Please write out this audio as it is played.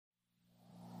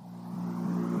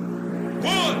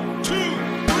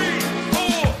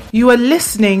You are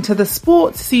listening to the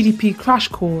Sports CDP Crash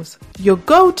Course, your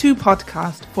go-to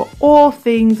podcast for all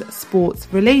things sports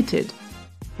related.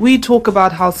 We talk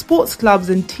about how sports clubs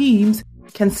and teams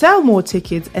can sell more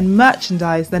tickets and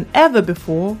merchandise than ever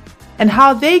before, and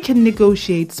how they can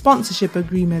negotiate sponsorship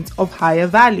agreements of higher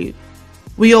value.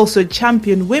 We also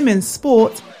champion women's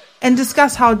sport and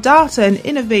discuss how data and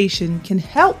innovation can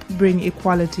help bring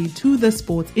equality to the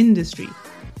sports industry.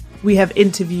 We have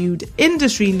interviewed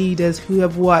industry leaders who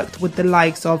have worked with the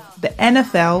likes of the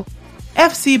NFL,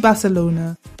 FC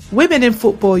Barcelona, Women in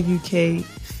Football UK,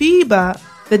 FIBA,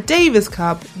 the Davis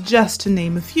Cup, just to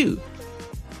name a few.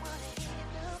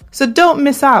 So don't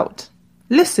miss out.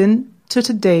 Listen to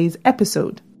today's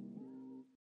episode.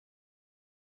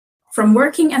 From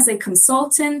working as a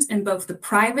consultant in both the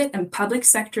private and public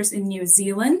sectors in New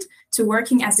Zealand to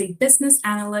working as a business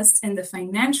analyst in the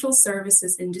financial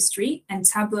services industry and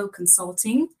Tableau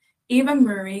Consulting, Eva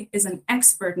Murray is an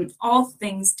expert in all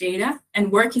things data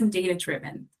and working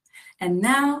data-driven. And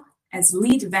now, as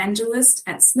lead evangelist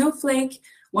at Snowflake,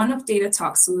 one of Data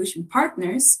Talk's solution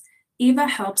partners, Eva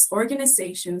helps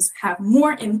organizations have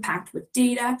more impact with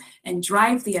data and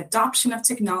drive the adoption of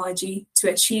technology to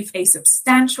achieve a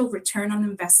substantial return on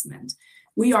investment.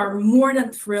 We are more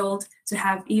than thrilled to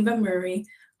have Eva Murray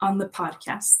on the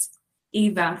podcast.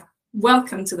 Eva,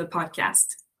 welcome to the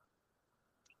podcast.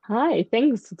 Hi,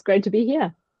 thanks. It's great to be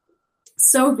here.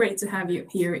 So great to have you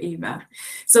here, Eva.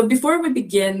 So before we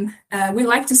begin, we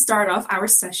like to start off our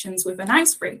sessions with an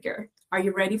icebreaker. Are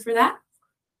you ready for that?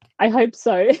 I hope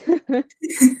so.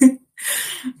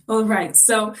 All right.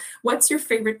 So what's your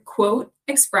favorite quote,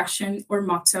 expression, or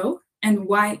motto, and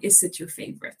why is it your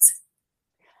favorite?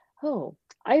 Oh,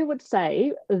 I would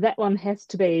say that one has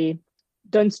to be,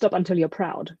 don't stop until you're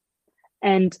proud.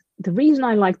 And the reason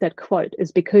I like that quote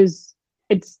is because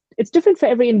it's different for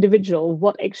every individual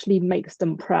what actually makes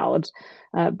them proud.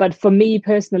 But for me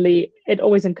personally, it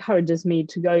always encourages me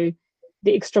to go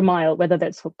the extra mile, whether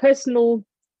that's for personal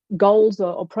goals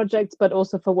or projects, but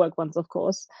also for work ones, of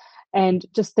course. And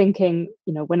just thinking,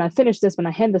 when I finish this, when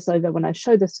I hand this over, when I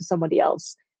show this to somebody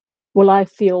else, will I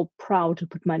feel proud to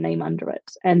put my name under it?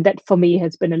 And that for me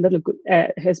has been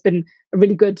a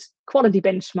really good quality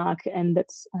benchmark, and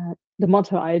that's the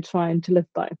motto I try to live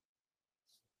by.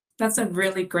 That's a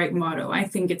really great motto. I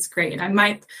think it's great. I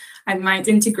might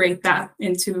integrate that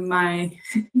into my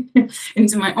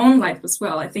into my own life as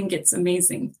well. I think it's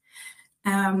amazing.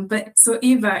 But so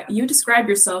Eva, you describe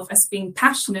yourself as being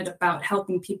passionate about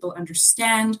helping people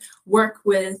understand, work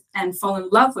with, and fall in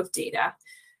love with data.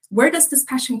 Where does this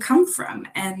passion come from,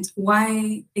 and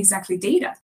why exactly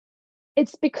data?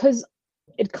 It's because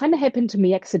it kind of happened to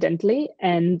me accidentally.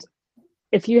 And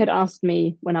if you had asked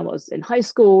me when I was in high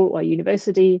school or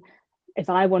university, if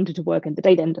I wanted to work in the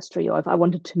data industry or if I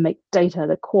wanted to make data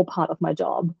the core part of my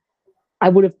job, I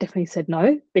would have definitely said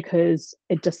no, because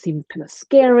it just seemed kind of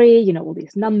scary, all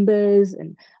these numbers,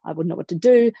 and I wouldn't know what to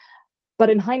do. But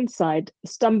in hindsight,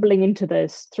 stumbling into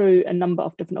this through a number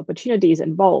of different opportunities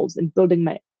and roles and building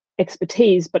my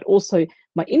expertise, but also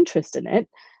my interest in it,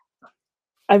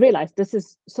 I realized this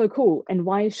is so cool. And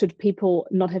why should people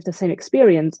not have the same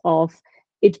experience of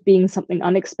it being something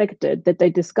unexpected that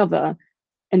they discover,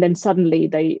 and then suddenly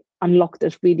they unlock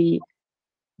this really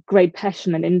great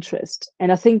passion and interest?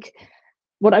 And I think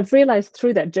what I've realized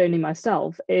through that journey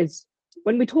myself is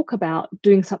when we talk about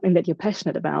doing something that you're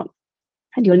passionate about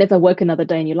and you'll never work another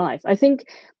day in your life, I think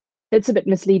it's a bit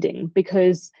misleading,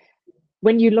 because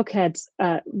when you look at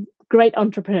great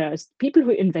entrepreneurs, people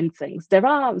who invent things, there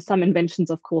are some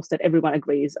inventions, of course, that everyone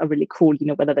agrees are really cool,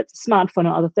 whether that's a smartphone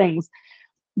or other things.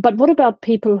 But what about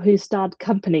people who start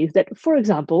companies that, for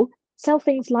example, sell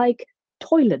things like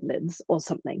toilet lids or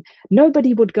something?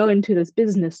 Nobody would go into this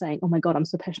business saying, oh my God, I'm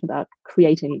so passionate about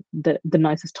creating the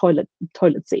nicest toilet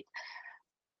seat.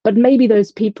 But maybe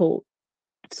those people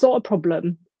saw a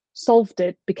problem, solved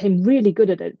it, became really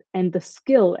good at it, and the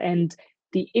skill and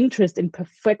the interest in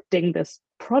perfecting this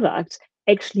product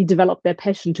actually developed their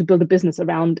passion to build a business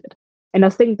around it. And I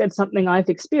think that's something I've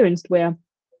experienced, where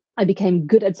I became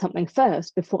good at something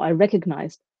first before I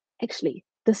recognized, actually,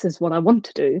 this is what I want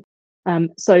to do.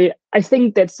 So I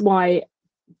think that's why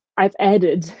I've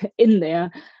added in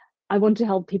there, I want to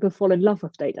help people fall in love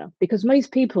with data, because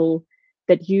most people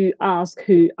that you ask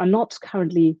who are not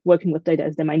currently working with data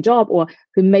as their main job, or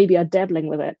who maybe are dabbling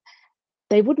with it,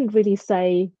 they wouldn't really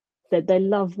say that they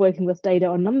love working with data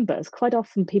or numbers. Quite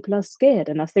often people are scared.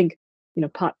 And I think,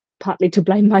 partly to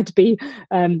blame might be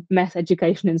math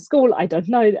education in school. I don't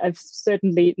know. I've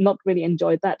certainly not really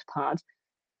enjoyed that part.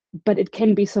 But it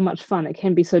can be so much fun. It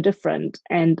can be so different.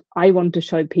 And I want to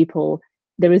show people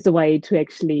there is a way to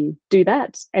actually do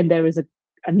that. And there is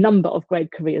a number of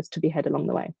great careers to be had along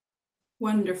the way.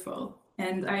 Wonderful.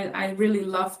 And I really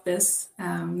love this,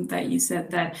 that you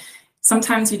said that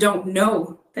sometimes you don't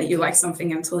know that you like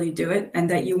something until you do it, and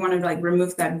that you want to like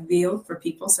remove that veil for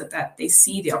people so that they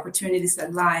see the opportunities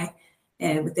that lie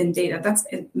within data. That's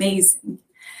amazing.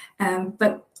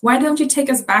 But why don't you take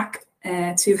us back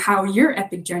to how your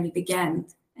epic journey began?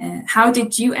 How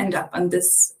did you end up on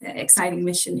this exciting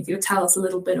mission? If you would tell us a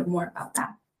little bit more about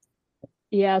that.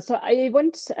 Yeah, so I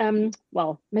went,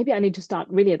 well, maybe I need to start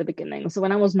really at the beginning. So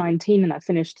when I was 19 and I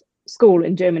finished school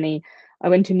in Germany, I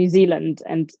went to New Zealand,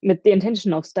 and with the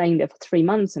intention of staying there for 3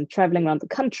 months and traveling around the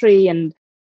country and,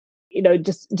 you know,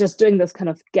 just doing this kind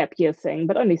of gap year thing,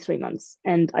 but only 3 months.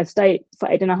 And I stayed for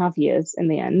 8.5 years in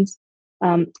the end.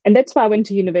 And that's why I went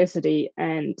to university,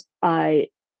 and I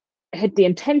had the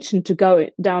intention to go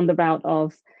down the route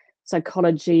of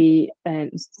psychology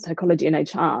and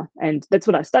HR. And that's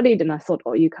what I studied. And I thought,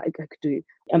 oh, I could do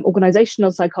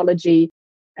organizational psychology,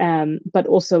 but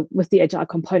also with the HR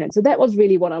component. So that was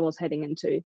really what I was heading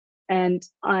into. And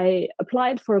I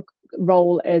applied for a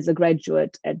role as a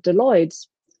graduate at Deloitte,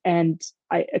 and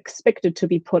I expected to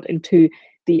be put into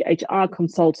the HR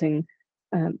consulting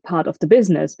part of the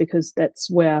business, because that's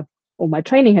where all my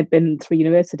training had been through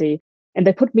university. And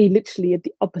they put me literally at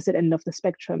the opposite end of the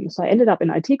spectrum. So I ended up in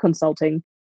IT consulting,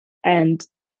 and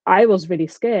I was really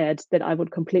scared that I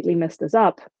would completely mess this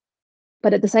up.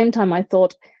 But at the same time, I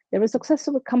thought, they're a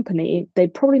successful company. They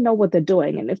probably know what they're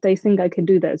doing. And if they think I can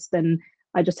do this, then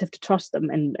I just have to trust them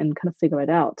and kind of figure it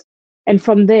out. And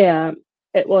from there,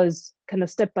 it was kind of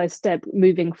step by step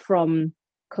moving from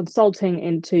consulting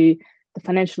into the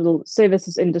financial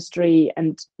services industry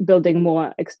and building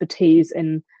more expertise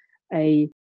in a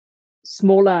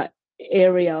smaller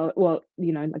area, well,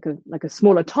 you know, like a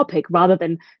smaller topic, rather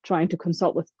than trying to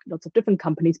consult with lots of different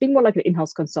companies, being more like an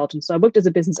in-house consultant. So I worked as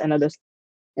a business analyst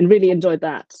and really enjoyed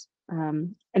that.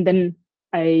 And then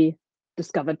I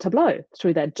discovered Tableau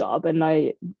through that job, and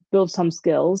I built some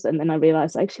skills, and then I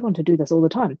realized I actually want to do this all the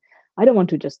time. I don't want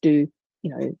to just do,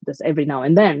 you know, this every now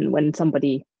and then when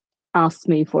somebody asks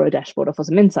me for a dashboard or for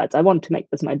some insights. I want to make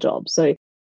this my job. So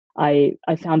I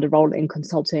found a role in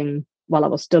consulting while I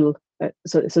was still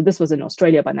so this was in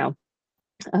Australia by now,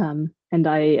 and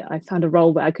I found a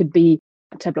role where I could be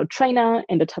a Tableau trainer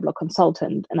and a Tableau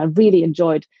consultant, and I really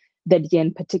enjoyed that year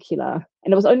in particular.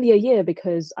 And it was only a year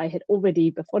because I had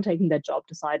already, before taking that job,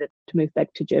 decided to move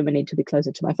back to Germany to be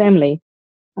closer to my family.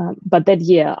 But that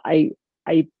year, I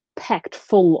packed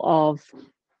full of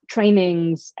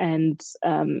trainings and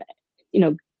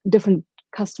different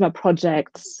customer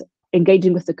projects,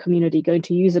 engaging with the community, going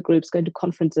to user groups, going to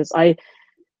conferences.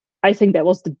 I think that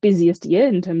was the busiest year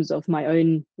in terms of my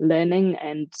own learning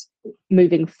and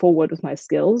moving forward with my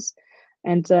skills.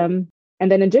 And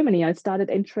then in Germany, I started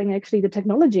entering actually the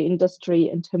technology industry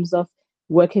in terms of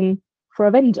working for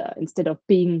a vendor instead of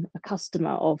being a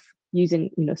customer of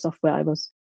using, you know, software. I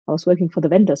was working for the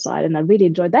vendor side, and I really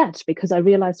enjoyed that because I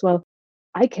realized, well,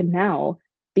 I can now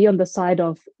be on the side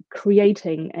of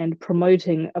creating and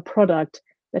promoting a product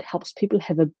that helps people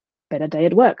have a better day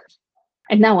at work.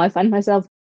 And now I find myself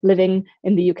living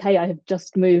in the UK. I have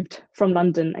just moved from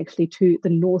London actually to the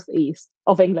northeast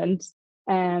of England.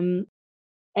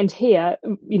 And here,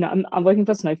 you know, I'm working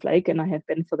for Snowflake, and I have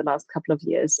been for the last couple of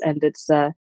years. And it's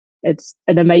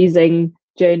an amazing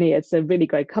journey. It's a really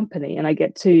great company, and I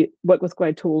get to work with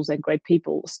great tools and great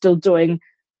people, still doing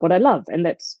what I love, and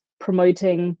that's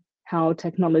promoting how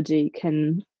technology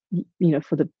can, you know,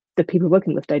 for the people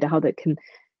working with data, how that can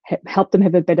help them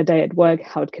have a better day at work,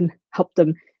 how it can help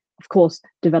them, of course,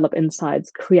 develop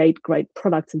insights, create great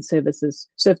products and services,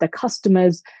 serve their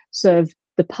customers, serve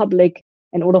the public,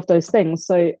 and all of those things.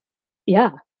 So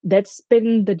yeah, that's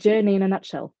been the journey in a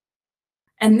nutshell.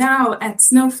 And now at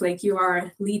Snowflake, you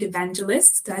are lead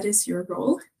evangelist. That is your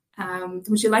role.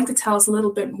 Would you like to tell us a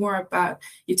little bit more about,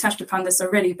 you touched upon this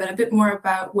already, but a bit more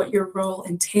about what your role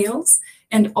entails,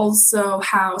 and also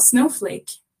how Snowflake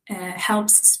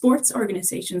helps sports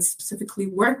organizations specifically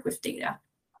work with data?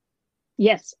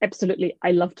 Yes, absolutely.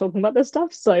 I love talking about this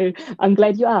stuff, so I'm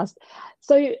glad you asked.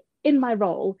 So in my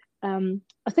role,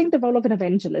 I think the role of an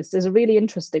evangelist is a really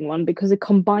interesting one because it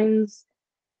combines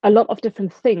a lot of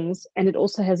different things, and it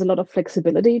also has a lot of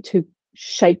flexibility to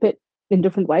shape it in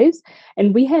different ways.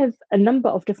 And we have a number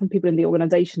of different people in the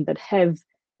organization that have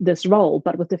this role,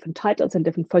 but with different titles and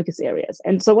different focus areas.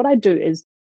 And so what I do is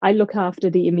I look after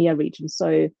the EMEA region,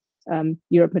 so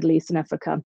Europe, Middle East, and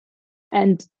Africa.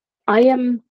 And I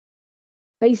am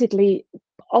basically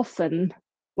often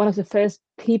one of the first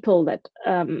people that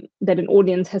an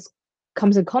audience has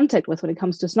comes in contact with when it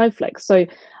comes to Snowflake. So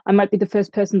I might be the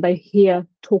first person they hear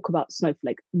talk about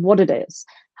Snowflake, what it is,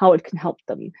 how it can help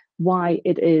them, why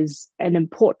it is an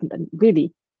important and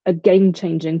really a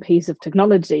game-changing piece of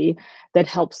technology that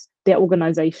helps their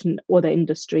organization or their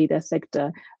industry, their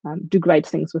sector, do great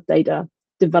things with data,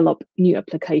 develop new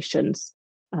applications,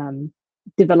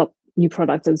 develop new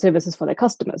products and services for their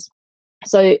customers.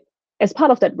 So as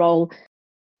part of that role,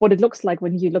 what it looks like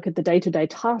when you look at the day-to-day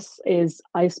tasks is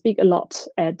I speak a lot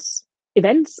at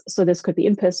events. So this could be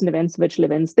in-person events, virtual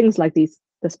events, things like this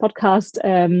podcast.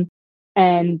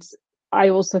 And I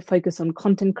also focus on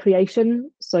content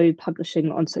creation. So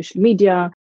publishing on social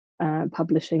media,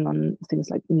 publishing on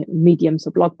things like mediums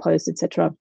or blog posts,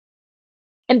 etc.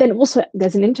 And then also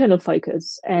there's an internal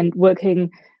focus and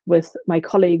working with my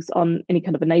colleagues on any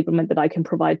kind of enablement that I can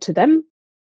provide to them.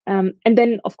 And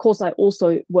then, of course, I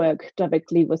also work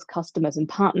directly with customers and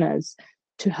partners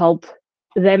to help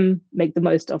them make the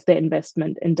most of their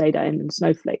investment in data and in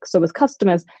Snowflake. So with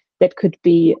customers, that could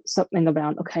be something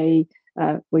around, okay,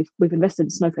 we've invested in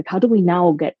Snowflake. How do we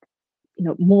now get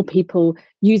more people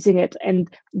using it? And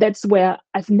that's where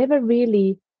I've never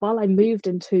really, while I moved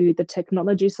into the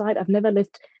technology side, I've never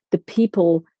left the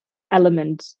people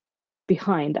element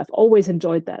behind. I've always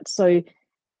enjoyed that. So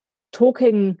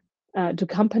talking to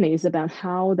companies about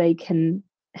how they can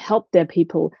help their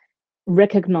people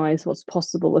recognize what's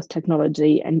possible with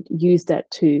technology and use that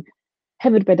to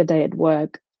have a better day at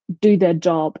work, do their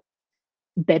job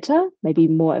better, maybe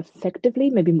more effectively,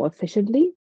 maybe more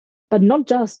efficiently, but not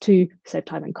just to save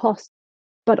time and cost,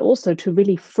 but also to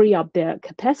really free up their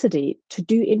capacity to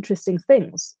do interesting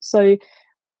things. So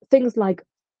things like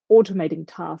automating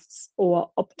tasks or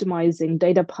optimizing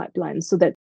data pipelines so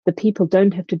that the people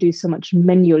don't have to do so much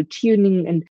manual tuning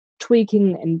and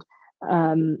tweaking,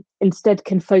 and instead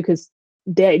can focus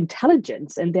their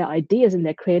intelligence and their ideas and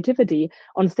their creativity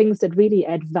on things that really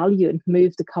add value and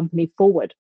move the company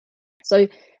forward. So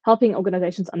helping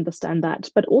organizations understand that,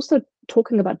 but also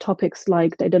talking about topics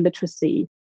like data literacy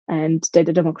and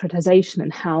data democratization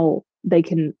and how they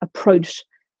can approach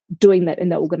doing that in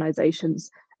their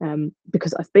organizations.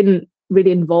 Because I've been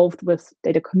really involved with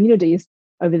data communities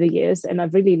over the years, and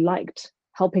I've really liked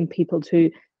helping people to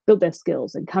build their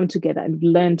skills and come together and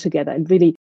learn together and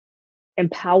really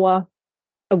empower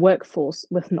a workforce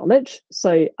with knowledge.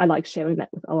 So I like sharing that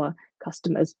with our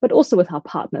customers, but also with our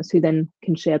partners who then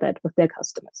can share that with their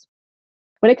customers.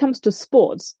 When it comes to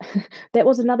sports, that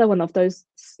was another one of those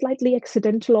slightly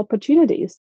accidental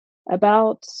opportunities.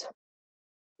 About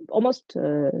almost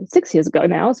 6 years ago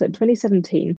now, so in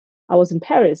 2017, I was in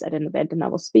Paris at an event and I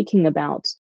was speaking about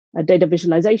data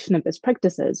visualization and best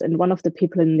practices. And one of the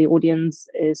people in the audience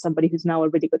is somebody who's now a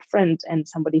really good friend and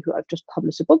somebody who I've just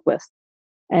published a book with.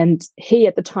 And he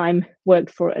at the time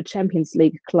worked for a Champions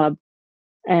League club,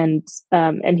 and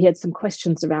he had some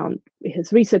questions around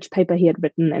his research paper he had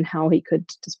written and how he could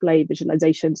display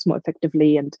visualizations more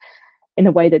effectively and in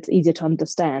a way that's easier to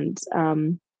understand.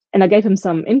 And I gave him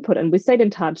some input, and we stayed in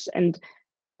touch. And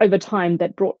over time,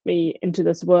 that brought me into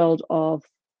this world of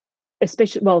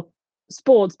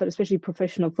sports, but especially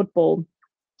professional football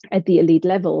at the elite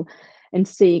level, and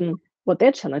seeing what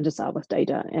their challenges are with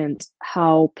data and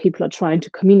how people are trying to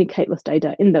communicate with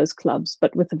data in those clubs,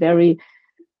 but with a very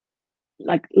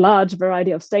large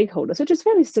variety of stakeholders, which is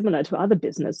very similar to other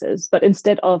businesses. But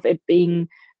instead of it being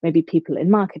maybe people in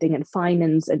marketing and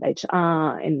finance and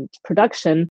HR and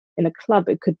production, in a club,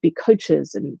 it could be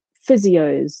coaches and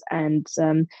physios and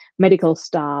medical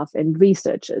staff and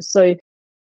researchers. So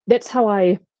that's how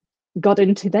I got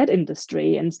into that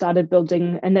industry and started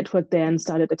building a network there and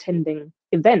started attending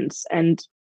events. And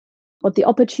what the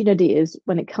opportunity is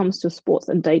when it comes to sports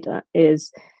and data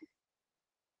is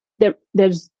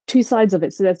there's two sides of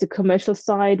it. So there's the commercial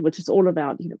side, which is all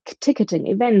about ticketing,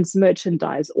 events,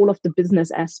 merchandise, all of the business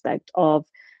aspect of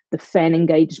the fan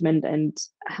engagement and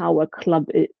how a club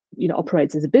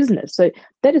operates as a business. So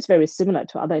that is very similar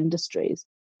to other industries.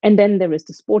 And then there is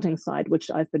the sporting side, which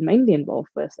I've been mainly involved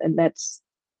with, and that's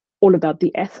all about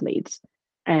the athletes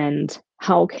and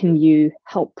how can you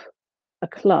help a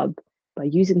club by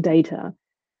using data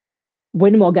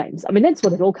win more games. I mean, that's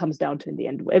what it all comes down to in the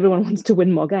end. Everyone wants to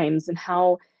win more games, and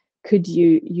how could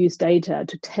you use data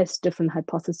to test different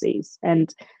hypotheses?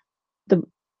 And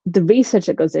the research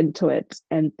that goes into it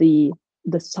and the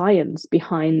science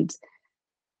behind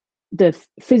the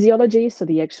physiology, so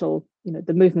the actual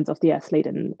the movements of the athlete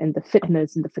and the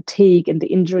fitness and the fatigue and the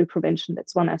injury prevention,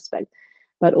 that's one aspect,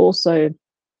 but also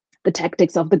the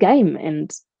tactics of the game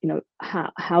and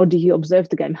how do you observe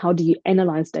the game, how do you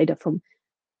analyze data from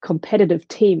competitive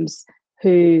teams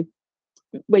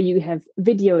where you have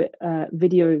video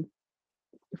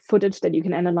footage that you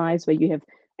can analyze, where you have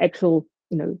actual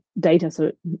data,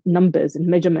 so numbers and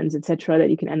measurements, etc., that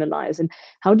you can analyze, and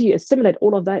how do you assimilate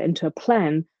all of that into a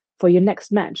plan for your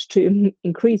next match to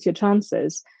increase your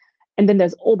chances? And then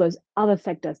there's all those other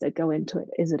factors that go into it.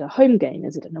 Is it a home game?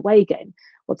 Is it an away game?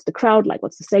 What's the crowd like?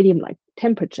 What's the stadium like?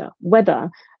 Temperature, weather,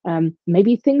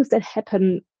 maybe things that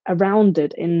happen around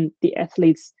it in the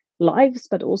athletes' lives,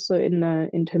 but also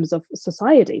in terms of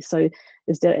society. So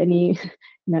is there any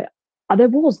are there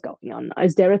wars going on?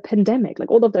 Is there a pandemic? Like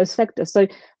all of those factors. So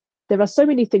there are so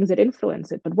many things that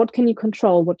influence it, but what can you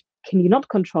control? What can you not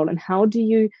control? And how do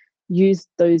you use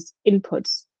those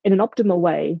inputs in an optimal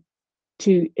way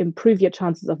to improve your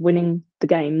chances of winning the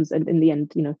games and in the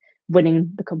end, winning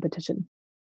the competition?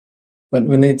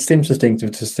 When it's interesting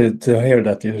to hear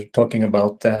that you're talking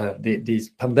about this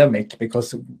pandemic,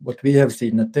 because what we have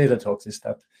seen at Data Talks is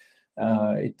that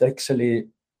it actually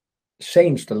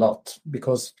changed a lot,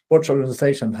 because sports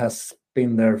organization has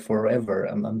been there forever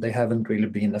and they haven't really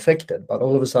been affected, but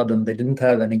all of a sudden they didn't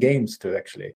have any games to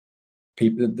actually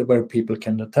where people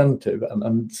can attend to,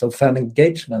 and so fan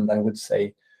engagement, I would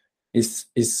say,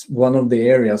 is one of the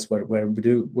areas where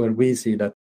we see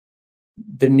that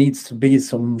there needs to be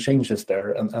some changes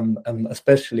there, and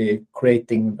especially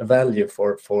creating a value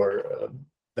for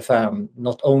the fan,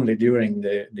 not only during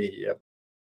the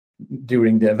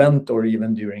event or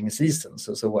even during a season.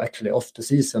 So actually off the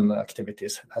season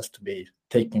activities has to be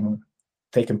taken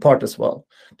part as well.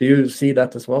 Do you see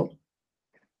that as well?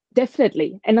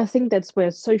 Definitely. And I think that's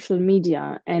where social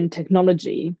media and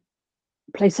technology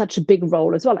play such a big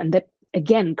role as well. And that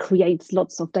again creates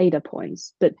lots of data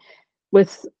points. But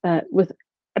with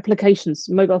applications,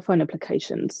 mobile phone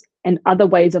applications, and other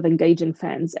ways of engaging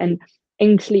fans and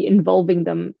actually involving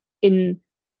them in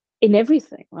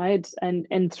everything, right?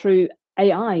 And through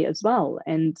AI as well,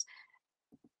 and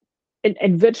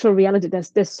virtual reality,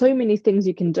 there's so many things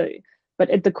you can do. But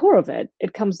at the core of it,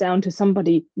 it comes down to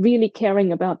somebody really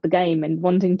caring about the game and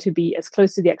wanting to be as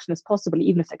close to the action as possible,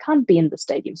 even if they can't be in the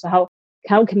stadium. So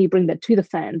how can you bring that to the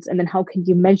fans? And then how can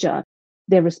you measure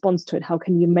their response to it? How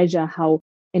can you measure how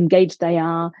engaged they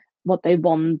are, what they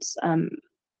want,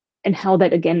 and how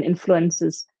that again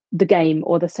influences the game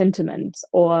or the sentiment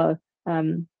or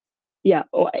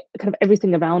or kind of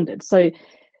everything around it. So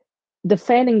the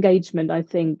fan engagement, I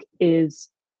think, is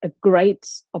a great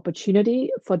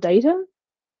opportunity for data.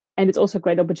 And it's also a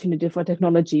great opportunity for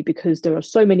technology, because there are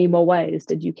so many more ways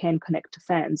that you can connect to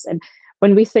fans. And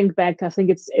when we think back, I think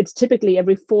it's typically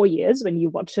every 4 years when you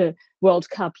watch a World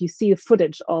Cup, you see a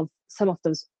footage of some of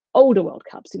those older World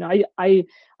Cups. I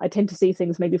tend to see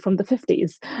things maybe from the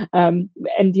 50s,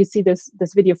 and you see this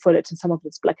video footage, and some of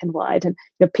it's black and white, and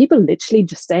people literally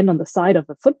just stand on the side of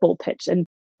a football pitch, and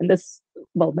this,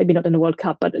 well, maybe not in a World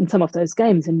Cup, but in some of those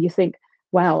games, and you think,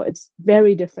 wow, it's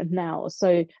very different now.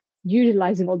 So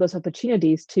utilizing all those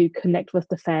opportunities to connect with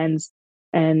the fans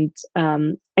and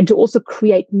to also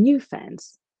create new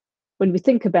fans. When we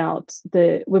think about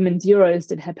the Women's Euros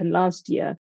that happened last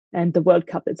year and the World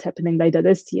Cup that's happening later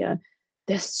this year,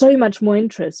 there's so much more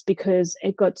interest because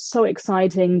it got so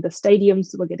exciting. The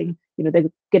stadiums were getting, they're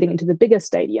getting into the bigger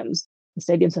stadiums. The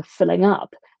stadiums are filling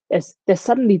up. There's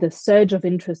suddenly the surge of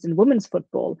interest in women's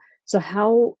football. So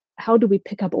how do we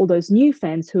pick up all those new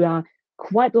fans who are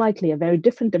quite likely a very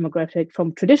different demographic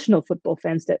from traditional football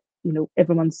fans that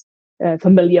everyone's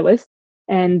familiar with,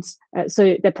 and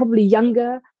so they're probably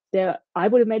younger. They're, I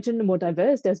would imagine, more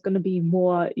diverse. There's going to be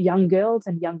more young girls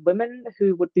and young women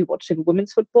who would be watching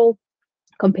women's football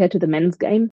compared to the men's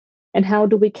game. And how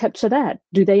do we capture that?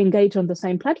 Do they engage on the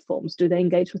same platforms? Do they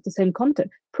engage with the same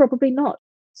content? Probably not.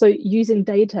 So using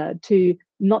data to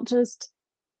not just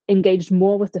engage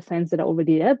more with the fans that are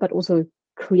already there, but also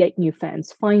create new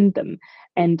fans, find them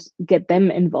and get them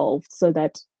involved so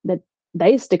that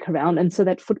they stick around and so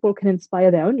that football can inspire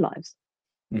their own lives.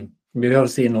 We have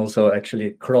seen also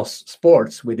actually cross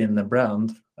sports within the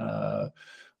brand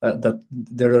that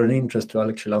there are an interest to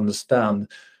actually understand,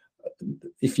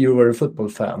 if you were a football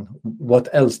fan, what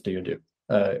else do you do?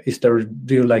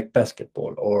 Do you like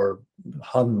basketball or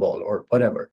handball or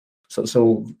whatever?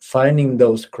 So finding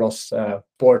those cross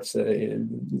sports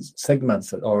segments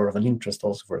that are of an interest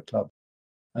also for a club.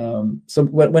 So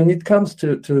when it comes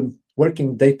to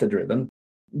working data-driven,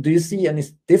 do you see any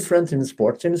difference in the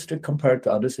sports industry compared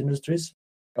to other industries?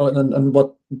 And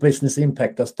what business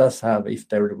impact does that have if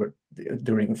they were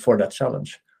for that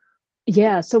challenge?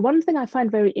 Yeah, so one thing I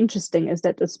find very interesting is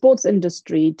that the sports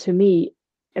industry, to me,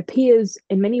 appears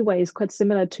in many ways quite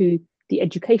similar to the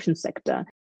education sector.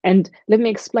 And let me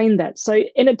explain that. So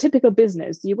in a typical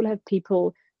business, you will have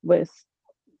people with,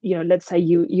 let's say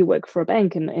you work for a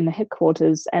bank in the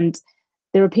headquarters, and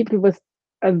there are people with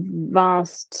a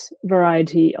vast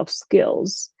variety of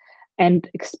skills and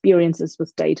experiences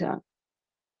with data.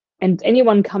 And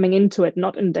anyone coming into it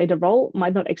not in a data role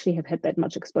might not actually have had that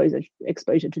much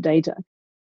exposure to data.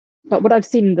 But what I've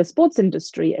seen in the sports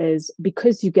industry is,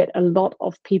 because you get a lot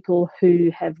of people who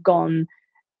have gone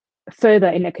further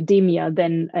in academia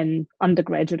than an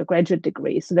undergraduate or graduate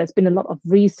degree. So there's been a lot of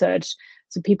research.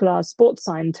 So people are sports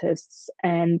scientists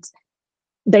and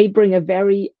they bring a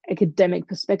very academic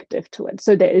perspective to it.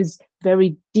 So there is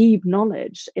very deep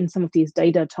knowledge in some of these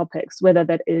data topics, whether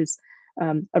that is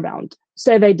around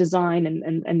survey design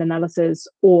and analysis,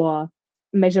 or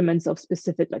measurements of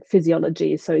specific like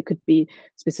physiology. So it could be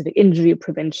specific injury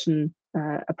prevention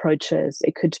approaches.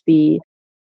 It could be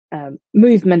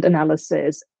movement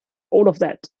analysis. All of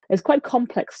that is quite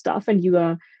complex stuff, and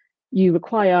you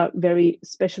require very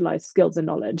specialized skills and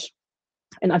knowledge.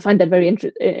 And I find that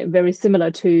very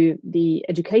similar to the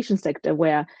education sector,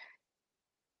 where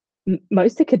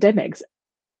most academics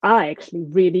are actually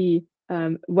really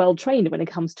well trained when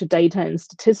it comes to data and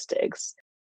statistics,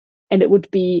 and it would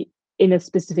be in a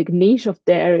specific niche of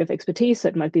their area of expertise. So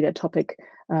it might be their topic,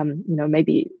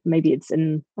 maybe it's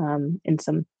in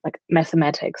some like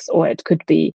mathematics, or it could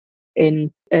be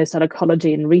in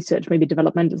psychology and research, maybe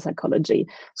developmental psychology.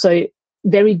 So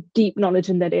very deep knowledge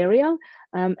in that area.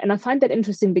 And I find that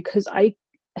interesting because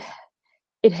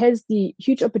it has the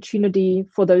huge opportunity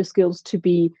for those skills to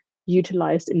be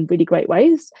utilized in really great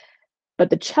ways. But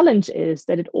the challenge is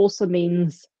that it also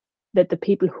means that the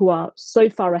people who are so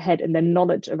far ahead in their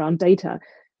knowledge around data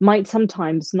might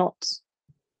sometimes not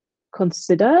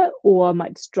consider or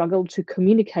might struggle to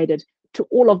communicate it to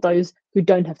all of those who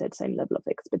don't have that same level of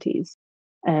expertise.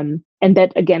 And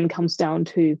that again comes down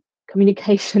to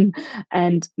communication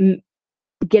and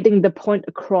getting the point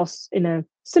across in a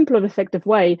simple and effective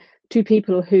way to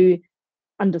people who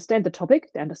understand the topic.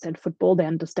 They understand football, they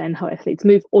understand how athletes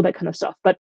move, all that kind of stuff,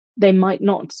 but they might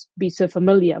not be so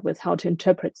familiar with how to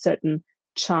interpret certain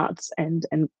charts and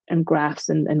graphs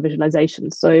and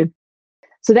visualizations. So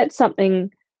that's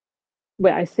something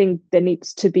where I think there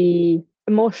needs to be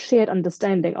a more shared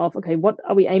understanding of, okay, what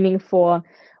are we aiming for?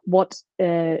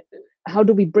 How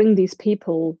do we bring these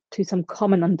people to some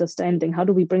common understanding? How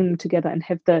do we bring them together and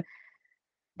have the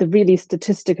really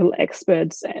statistical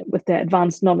experts with their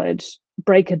advanced knowledge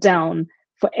break it down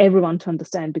for everyone to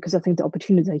understand? Because I think the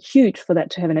opportunities are huge for that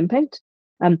to have an impact.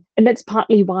 And that's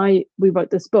partly why we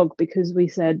wrote this book, because we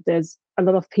said there's a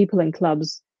lot of people in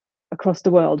clubs across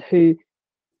the world who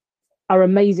are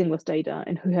amazing with data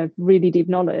and who have really deep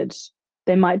knowledge.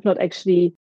 They might not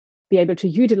actually be able to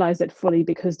utilize it fully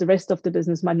because the rest of the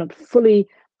business might not fully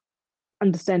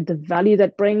understand the value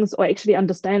that brings, or actually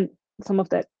understand some of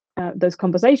that those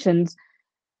conversations.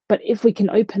 But if we can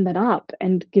open that up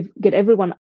and get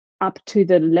everyone up to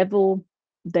the level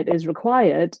that is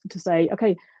required to say,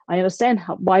 okay, I understand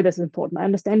why this is important. I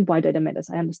understand why data matters.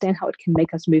 I understand how it can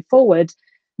make us move forward.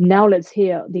 Now let's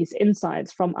hear these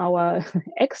insights from our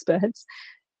experts.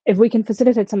 If we can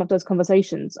facilitate some of those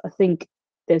conversations, I think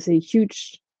there's a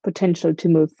huge potential to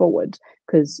move forward,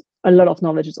 because a lot of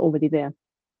knowledge is already there.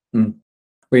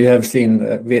 We have seen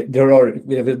we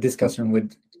have a discussion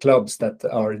with clubs that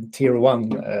are in tier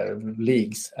 1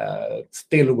 leagues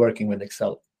still working with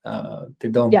Excel. They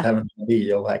don't have an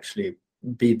idea of actually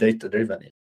be data driven.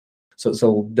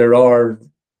 So there are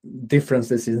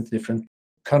differences in different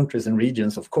countries and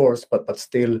regions, of course, but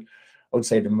still I would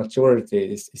say the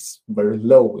majority is very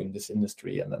low in this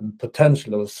industry, and the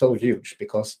potential is so huge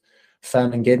because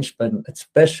fan engagement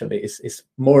especially is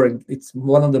more, it's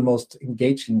one of the most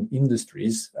engaging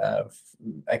industries,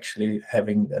 actually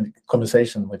having a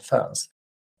conversation with fans.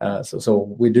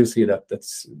 So we do see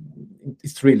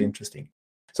it's really interesting.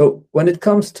 So when it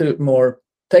comes to more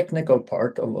technical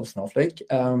part of Snowflake,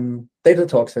 Data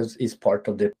Talks is part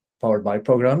of the Powered by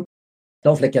program.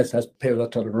 Snowflake has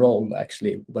pivotal role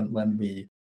actually when we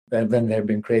have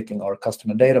been creating our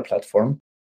customer data platform.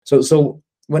 So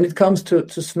when it comes to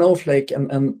Snowflake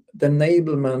and the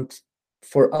enablement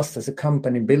for us as a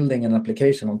company building an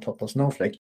application on top of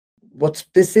Snowflake, what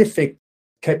specific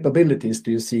capabilities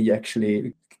do you see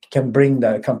actually can bring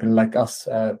the company like us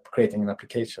creating an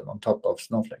application on top of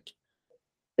Snowflake?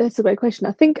 That's a great question.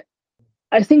 I think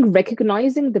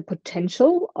recognizing the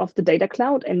potential of the data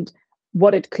cloud and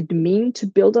what it could mean to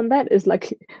build on that is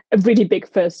like a really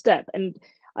big first step. And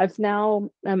I've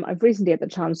recently had the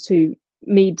chance to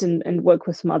meet and work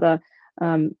with some other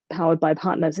Powered by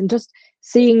partners, and just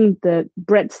seeing the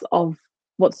breadth of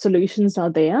what solutions are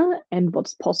there and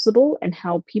what's possible and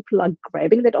how people are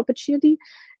grabbing that opportunity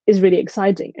is really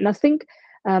exciting. And I think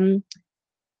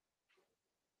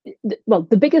well,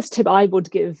 the biggest tip I would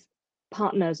give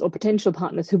partners or potential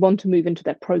partners who want to move into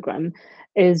that program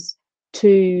is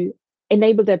to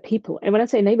enable their people. And when I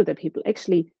say enable their people,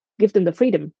 actually give them the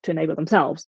freedom to enable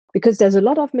themselves, because there's a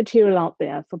lot of material out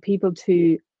there for people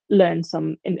to learn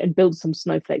some and build some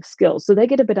Snowflake skills. So they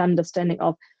get a better understanding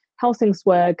of how things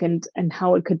work and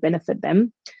how it could benefit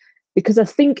them. Because I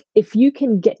think if you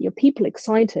can get your people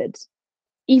excited,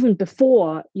 even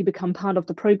before you become part of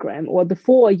the program or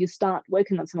before you start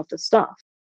working on some of the stuff,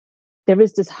 there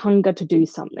is this hunger to do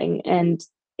something. And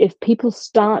if people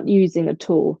start using a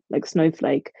tool like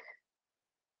Snowflake,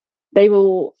 they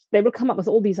will come up with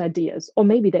all these ideas, or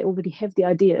maybe they already have the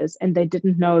ideas and they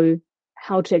didn't know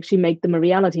how to actually make them a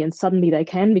reality, and suddenly they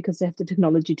can because they have the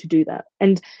technology to do that.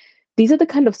 And these are the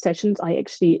kind of sessions I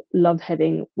actually love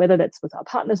having, whether that's with our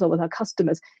partners or with our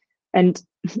customers. And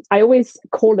I always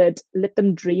call it let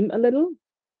them dream a little,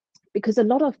 because a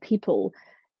lot of people,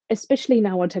 especially in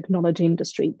our technology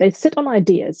industry, they sit on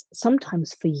ideas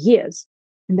sometimes for years,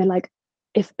 and they're like,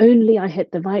 if only I had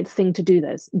the right thing to do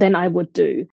this, then I would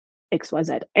do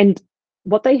XYZ. And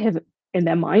what they have in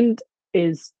their mind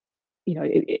is,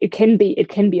 it can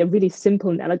be a really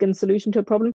simple and elegant solution to a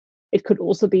problem. It could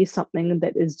also be something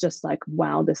that is just like,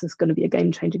 wow, this is going to be a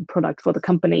game-changing product for the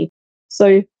company.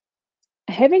 So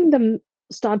having them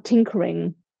start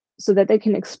tinkering so that they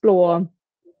can explore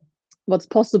what's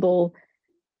possible,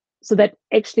 so that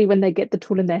actually when they get the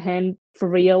tool in their hand for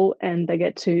real and they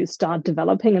get to start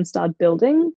developing and start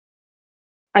building,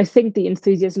 I think the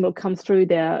enthusiasm will come through,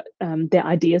 their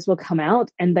ideas will come out,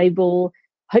 and they will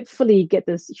hopefully get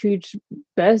this huge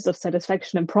burst of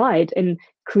satisfaction and pride in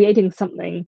creating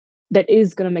something that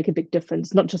is going to make a big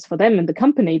difference, not just for them and the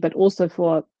company, but also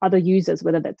for other users,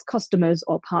 whether that's customers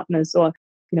or partners or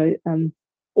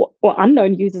or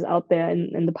unknown users out there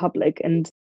in the public. And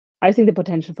I think the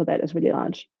potential for that is really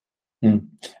large.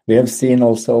 We have seen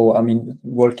also,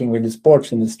 working with the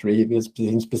sports industry, we have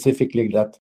seen specifically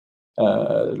that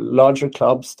larger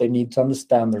clubs, they need to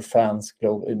understand their fans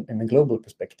in a global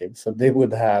perspective. So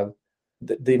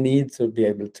they need to be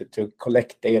able to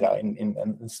collect data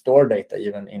and store data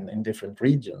even in different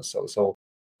regions. So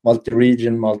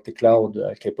multi-region, multi-cloud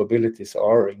capabilities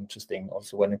are interesting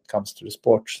also when it comes to the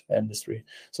sports industry.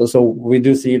 So we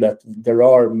do see that there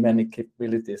are many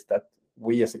capabilities that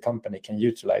we as a company can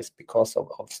utilize because of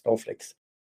Snowflake's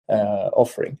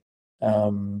offering.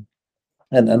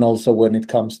 And also when it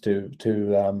comes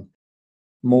to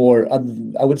more,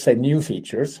 I would say, new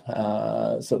features.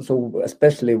 So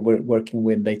especially we're working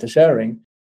with data sharing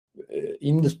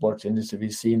in the sports industry,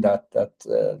 we've seen that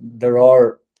there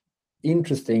are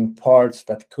interesting parts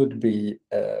that could be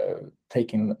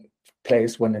taking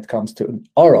place when it comes to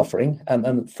our offering.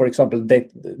 And for example,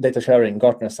 data sharing,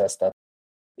 Gartner says that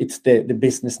it's the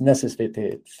business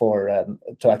necessity for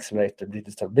to accelerate the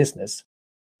digital business.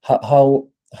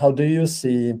 How do you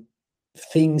see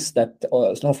things that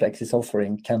Snowflake is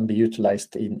offering can be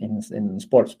utilized in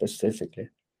sports specifically?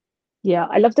 Yeah,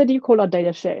 I love that you call out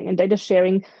data sharing. And data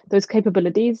sharing, those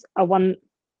capabilities are one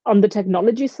on the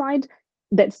technology side.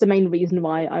 That's the main reason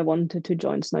why I wanted to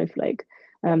join Snowflake.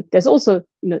 There's also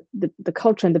the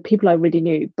culture and the people I really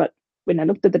knew. But when I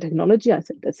looked at the technology, I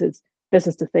said, this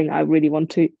is the thing I really want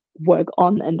to work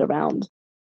on and around.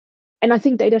 And I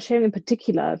think data sharing in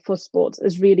particular for sports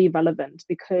is really relevant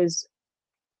because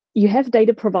you have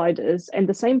data providers, and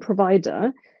the same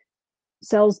provider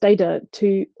sells data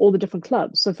to all the different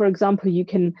clubs. So for example, you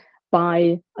can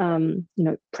buy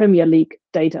Premier League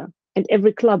data, and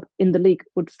every club in the league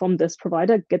would, from this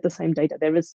provider, get the same data.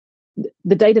 There is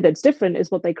the data that's different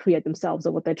is what they create themselves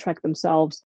or what they track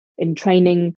themselves in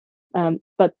training.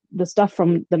 But the stuff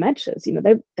from the matches,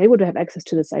 they would have access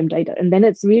to the same data. And then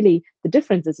it's really the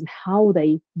differences in how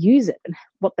they use it and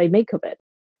what they make of it,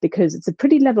 because it's a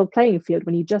pretty level playing field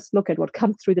when you just look at what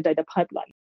comes through the data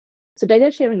pipeline. So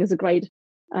data sharing is a great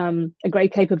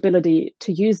capability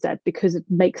to use that, because it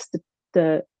makes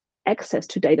the access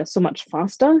to data so much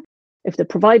faster. If the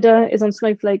provider is on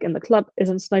Snowflake and the club is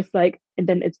on Snowflake, and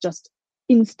then it's just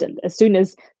instant. As soon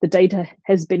as the data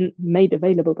has been made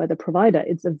available by the provider,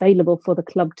 it's available for the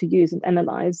club to use and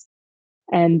analyze.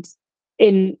 And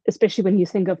especially when you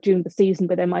think of during the season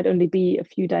where there might only be a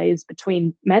few days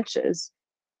between matches,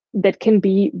 that can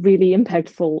be really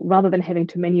impactful, rather than having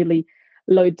to manually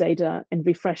load data and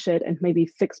refresh it and maybe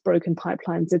fix broken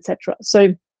pipelines, etc.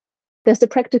 So there's the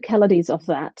practicalities of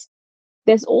that.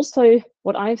 There's also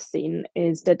what I've seen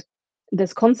is that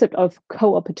this concept of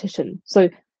co-opetition. So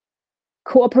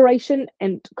cooperation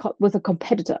and with a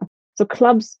competitor. So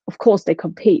clubs, of course, they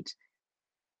compete,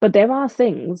 but there are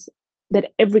things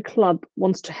that every club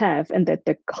wants to have and that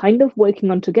they're kind of working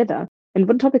on together. And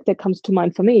one topic that comes to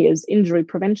mind for me is injury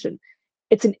prevention.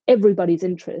 It's in everybody's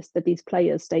interest that these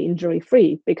players stay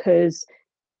injury-free, because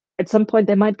at some point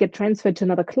they might get transferred to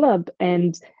another club.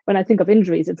 And when I think of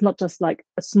injuries, it's not just like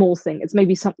a small thing. It's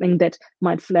maybe something that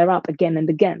might flare up again and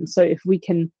again. So if we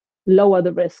can lower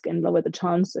the risk and lower the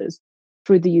chances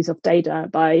through the use of data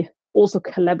by also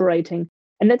collaborating,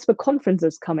 and that's where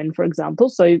conferences come in, for example.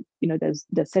 So, there's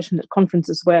sessions at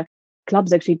conferences where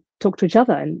clubs actually talk to each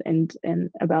other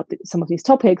and about some of these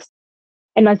topics.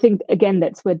 And I think, again,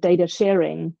 that's where data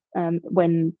sharing,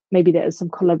 when maybe there is some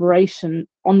collaboration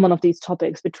on one of these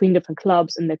topics between different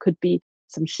clubs, and there could be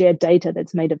some shared data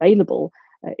that's made available,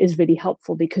 is really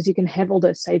helpful, because you can have all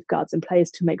those safeguards in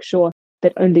place to make sure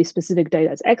that only specific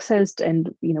data is accessed, and,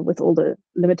 with all the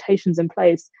limitations in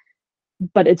place,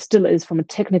 but it still is, from a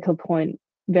technical point,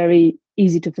 very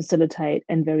easy to facilitate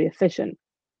and very efficient.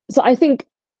 So I think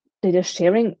data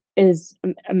sharing is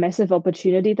a massive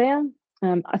opportunity there.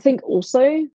 I think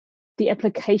also the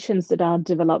applications that are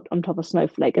developed on top of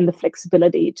Snowflake and the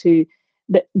flexibility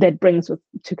that brings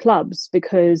to clubs,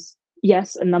 because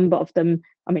yes, a number of them,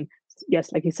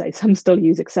 yes, like you say, some still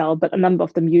use Excel, but a number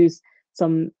of them use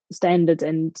some standard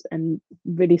and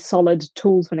really solid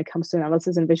tools when it comes to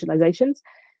analysis and visualizations.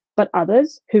 But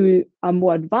others who are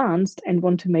more advanced and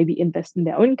want to maybe invest in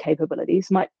their own capabilities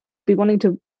might be wanting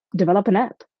to develop an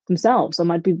app themselves, or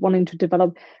might be wanting to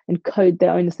develop and code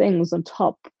their own things on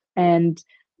top. And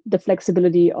the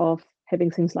flexibility of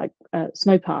having things like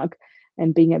Snowpark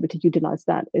and being able to utilize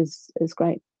that is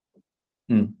great.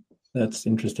 That's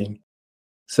interesting.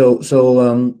 So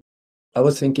I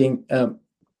was thinking,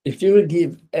 if you would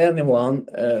give anyone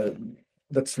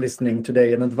that's listening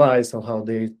today an advice on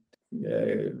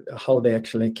how they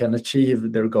actually can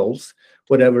achieve their goals,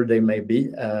 whatever they may be,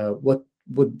 what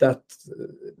would that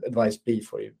advice be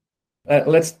for you?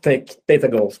 Let's take data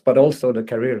goals, but also the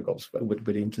career goals would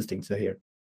be interesting to hear.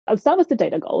 I'll start with the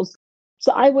data goals.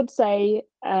 So I would say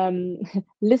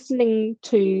listening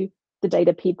to the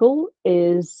data people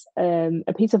is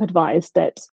a piece of advice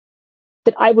that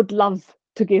I would love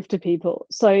to give to people.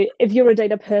 So if you're a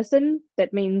data person,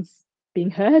 that means being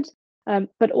heard,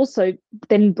 but also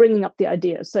then bringing up the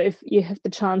ideas. So if you have the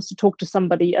chance to talk to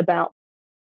somebody about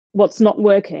what's not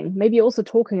working, maybe also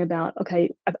talking about, okay,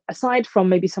 aside from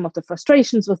maybe some of the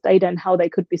frustrations with data and how they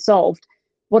could be solved,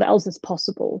 what else is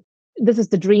possible? This is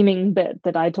the dreaming bit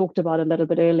that I talked about a little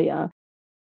bit earlier.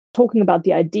 Talking about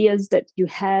the ideas that you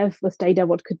have with data,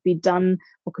 what could be done,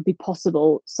 what could be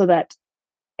possible, so that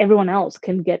everyone else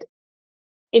can get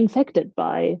infected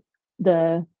by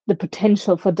the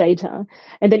potential for data.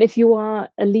 And then if you are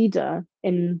a leader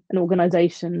in an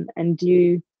organization and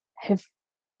you have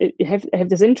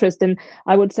this interest, then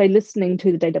I would say listening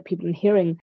to the data people and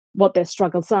hearing what their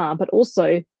struggles are, but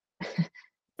also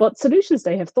what solutions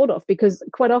they have thought of, because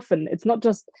quite often it's not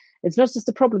just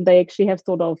a problem. They actually have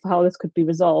thought of how this could be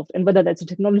resolved, and whether that's a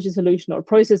technology solution or a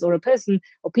process or a person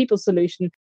or people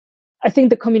solution. I think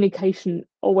the communication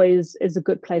always is a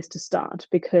good place to start,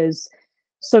 because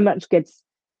so much gets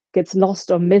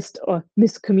lost or missed or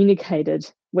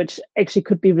miscommunicated, which actually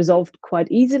could be resolved quite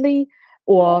easily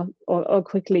or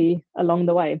quickly along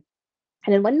the way.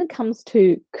 And then when it comes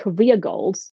to career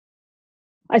goals,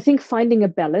 I think finding a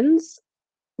balance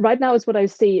right now is what I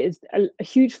see is a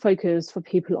huge focus for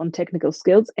people on technical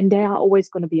skills, and they are always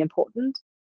going to be important.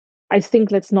 I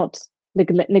think let's not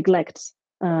neglect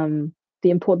the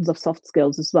importance of soft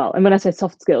skills as well. And when I say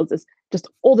soft skills, it's just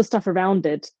all the stuff around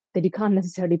it that you can't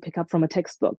necessarily pick up from a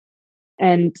textbook.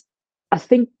 And I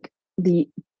think the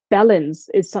balance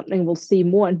is something we'll see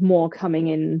more and more coming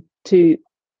in to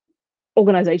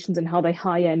organizations and how they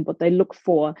hire and what they look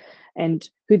for and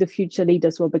who the future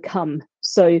leaders will become.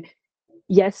 So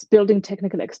yes, building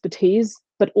technical expertise,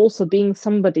 but also being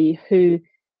somebody who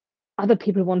other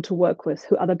people want to work with,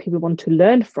 who other people want to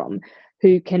learn from,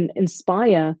 who can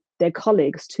inspire their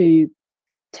colleagues to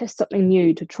test something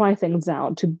new, to try things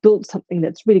out, to build something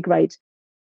that's really great.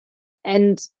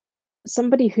 And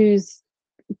somebody who's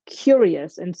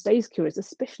curious and stays curious,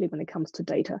 especially when it comes to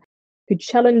data, who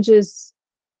challenges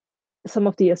some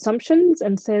of the assumptions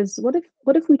and says, what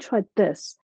if we tried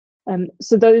this?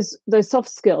 So those soft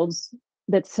skills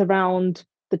that surround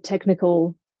the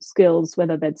technical skills,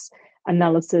 whether that's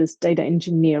analysis, data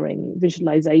engineering,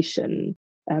 visualization,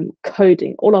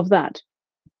 coding, all of that,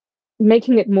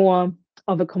 making it more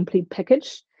of a complete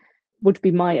package would be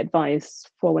my advice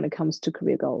for when it comes to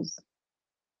career goals.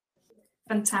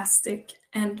 Fantastic.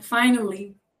 And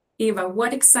finally, Eva,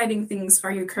 what exciting things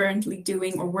are you currently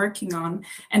doing or working on,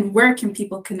 and where can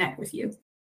people connect with you?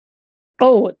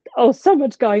 Oh, so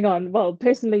much going on. Well,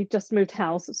 personally, just moved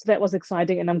house, so that was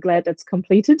exciting, and I'm glad that's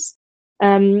completed.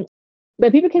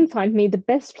 Where people can find me, the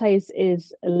best place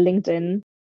is LinkedIn.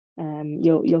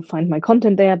 You'll find my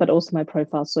content there, but also my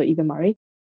profile, so Eva Murray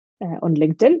on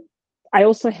LinkedIn. I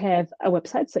also have a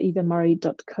website, so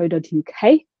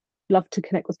evamurray.co.uk. Love to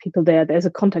connect with people there. There's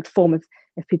a contact form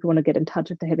if people want to get in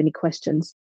touch if they have any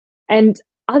questions. And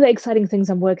other exciting things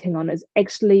I'm working on is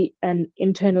actually an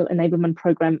internal enablement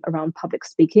program around public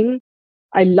speaking.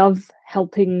 I love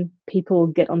helping people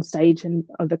get on stage and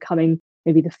overcoming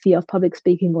maybe the fear of public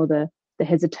speaking or the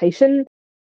hesitation.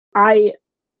 I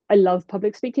love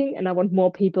public speaking, and I want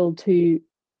more people to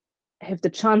have the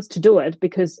chance to do it,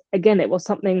 because again, it was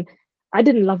something I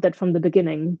didn't love that from the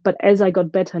beginning, but as I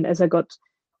got better and as I got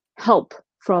help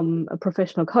from a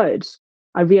professional coach,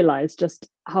 I realized just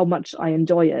how much I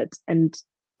enjoy it, and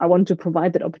I want to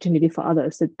provide that opportunity for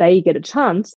others, that they get a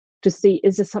chance to see,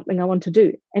 is this something I want to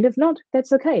do? And if not,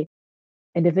 that's okay.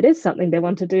 And if it is something they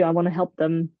want to do, I want to help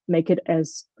them make it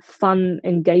as fun,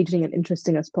 engaging, and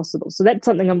interesting as possible. So that's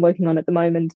something I'm working on at the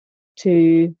moment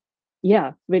to,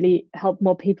 really help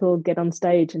more people get on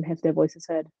stage and have their voices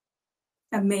heard.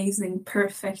 Amazing.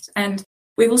 Perfect. And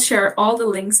we will share all the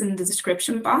links in the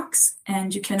description box.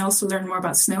 And you can also learn more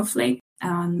about Snowflake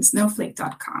on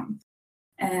snowflake.com.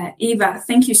 Eva,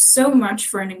 thank you so much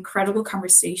for an incredible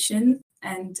conversation.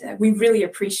 And we really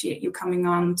appreciate you coming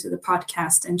on to the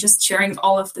podcast and just sharing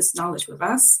all of this knowledge with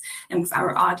us and with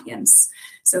our audience.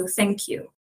 So thank you.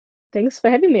 Thanks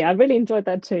for having me. I really enjoyed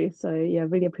that too. So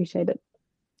really appreciate it.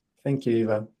 Thank you,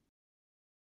 Eva.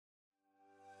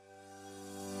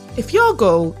 If your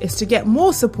goal is to get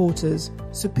more supporters,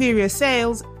 superior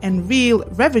sales, and real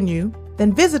revenue,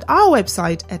 then visit our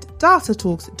website at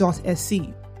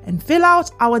datatalks.sc and fill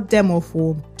out our demo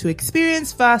form to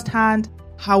experience firsthand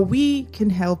how we can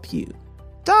help you.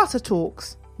 Data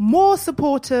Talks, more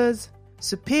supporters,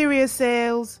 superior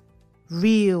sales,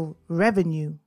 real revenue.